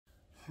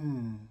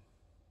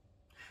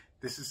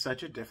This is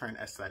such a different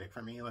aesthetic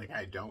for me. Like,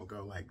 I don't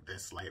go like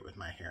this light with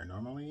my hair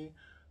normally,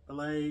 but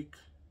like,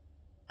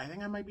 I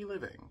think I might be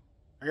living.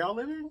 Are y'all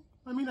living?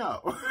 Let me know.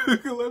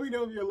 Let me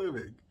know if you're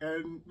living.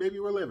 And maybe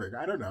we're living.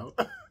 I don't know.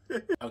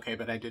 Okay,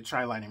 but I did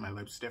try lining my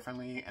lips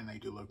differently, and they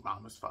do look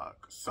bomb as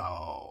fuck.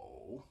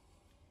 So,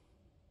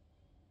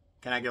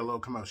 can I get a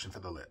little commotion for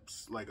the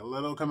lips? Like, a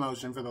little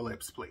commotion for the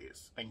lips,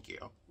 please. Thank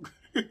you.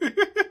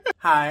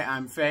 Hi,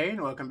 I'm Faye,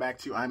 and welcome back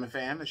to I'm a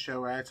Fan, the show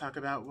where I talk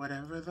about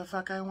whatever the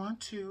fuck I want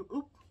to.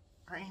 Oop,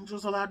 are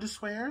angels allowed to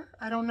swear?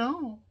 I don't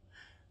know.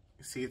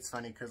 You see, it's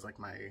funny because, like,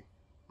 my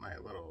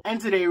little...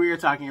 And today we are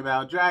talking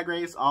about Drag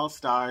Race All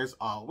Stars,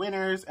 All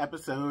Winners,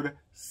 episode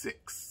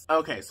 6.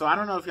 Okay, so I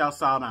don't know if y'all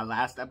saw my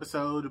last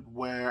episode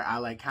where I,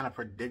 like, kind of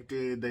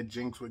predicted that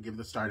Jinx would give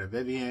the star to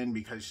Vivian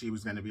because she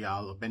was going to be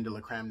all vin de la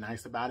creme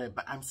nice about it,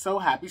 but I'm so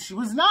happy she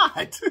was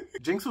not.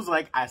 Jinx was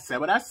like, I said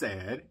what I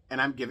said, and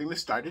I'm giving the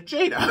star to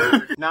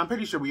Jada. Now, I'm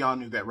pretty sure we all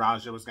knew that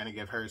Raja was going to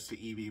give hers to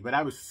Evie, but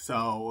I was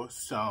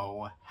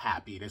so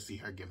happy to see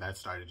her give that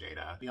star to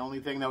Jada. The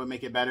only thing that would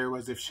make it better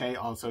was if Shay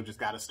also just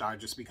got a star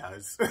just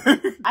because.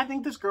 I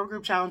think this girl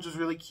group challenge was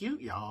really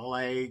cute, y'all.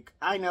 Like,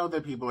 I know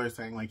that people are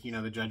saying, like, you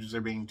know, the judges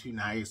are being too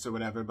nice or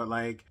whatever, but,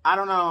 like, I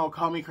don't know,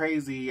 call me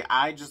crazy.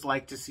 I just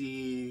like to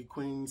see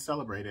queens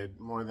celebrated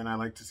more than I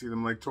like to see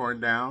them, like, torn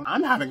down.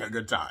 I'm having a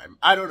good time.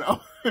 I don't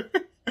know.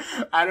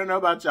 I don't know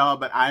about y'all,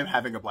 but I'm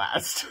having a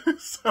blast.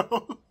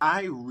 So,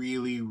 I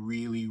really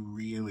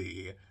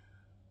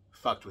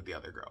fucked with the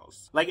other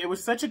girls. Like, it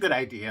was such a good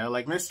idea.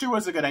 Like, Mr.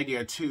 was a good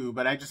idea too,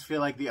 but I just feel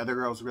like the other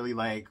girls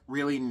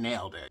really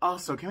nailed it.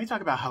 Also, can we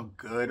talk about how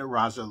good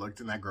Raja looked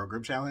in that girl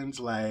group challenge?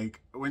 Like,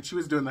 when she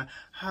was doing the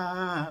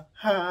ha,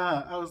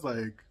 ha, I was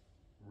like,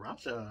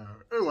 Raja,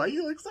 why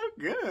you look so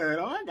good?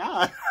 Oh my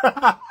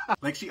God.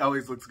 Like, she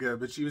always looks good,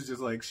 but she was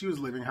just like, she was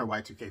living her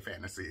Y2K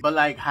fantasy. But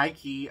like, high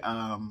key,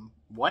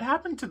 what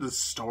happened to the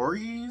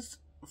stories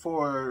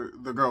for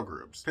the girl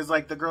groups? Because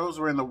like, the girls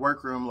were in the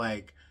workroom,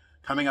 like,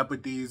 coming up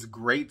with these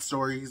great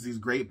stories, these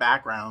great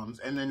backgrounds,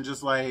 and then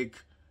just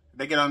like,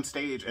 they get on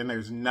stage and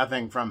there's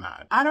nothing from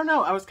that. I don't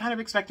know, I was kind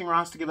of expecting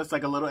Ross to give us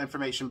like a little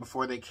information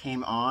before they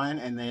came on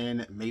and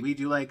then maybe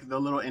do like the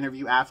little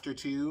interview after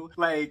too.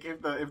 Like,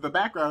 if the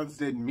backgrounds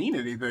didn't mean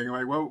anything,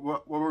 like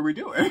what were we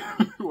doing?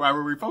 Why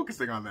were we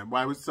focusing on them?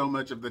 Why was so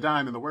much of the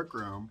time in the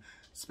workroom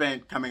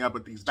spent coming up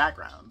with these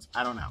backgrounds?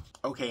 I don't know.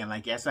 Okay, and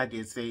like, yes, I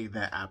did say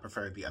that I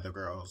preferred the other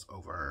girls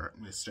over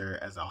Mr.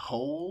 as a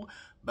whole,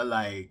 but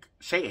like,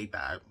 Shay ate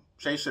that.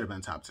 Shay should have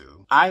been top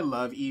 2. I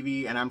love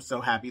Evie, and I'm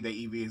so happy that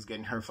Evie is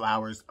getting her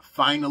flowers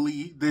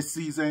finally this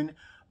season,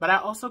 but I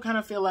also kind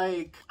of feel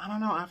like, I don't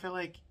know, I feel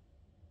like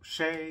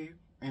Shay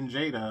and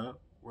Jada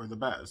were the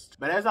best.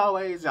 But as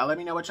always, y'all let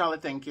me know what y'all are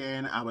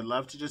thinking. I would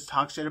love to just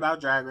talk shit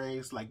about Drag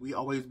Race like we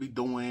always be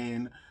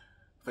doing,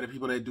 for the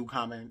people that do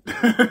comment.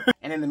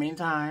 And in the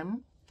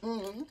meantime,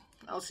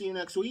 I'll see you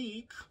next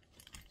week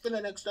for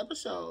the next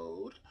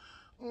episode.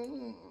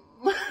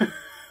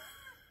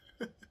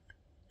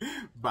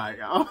 Bye,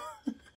 y'all.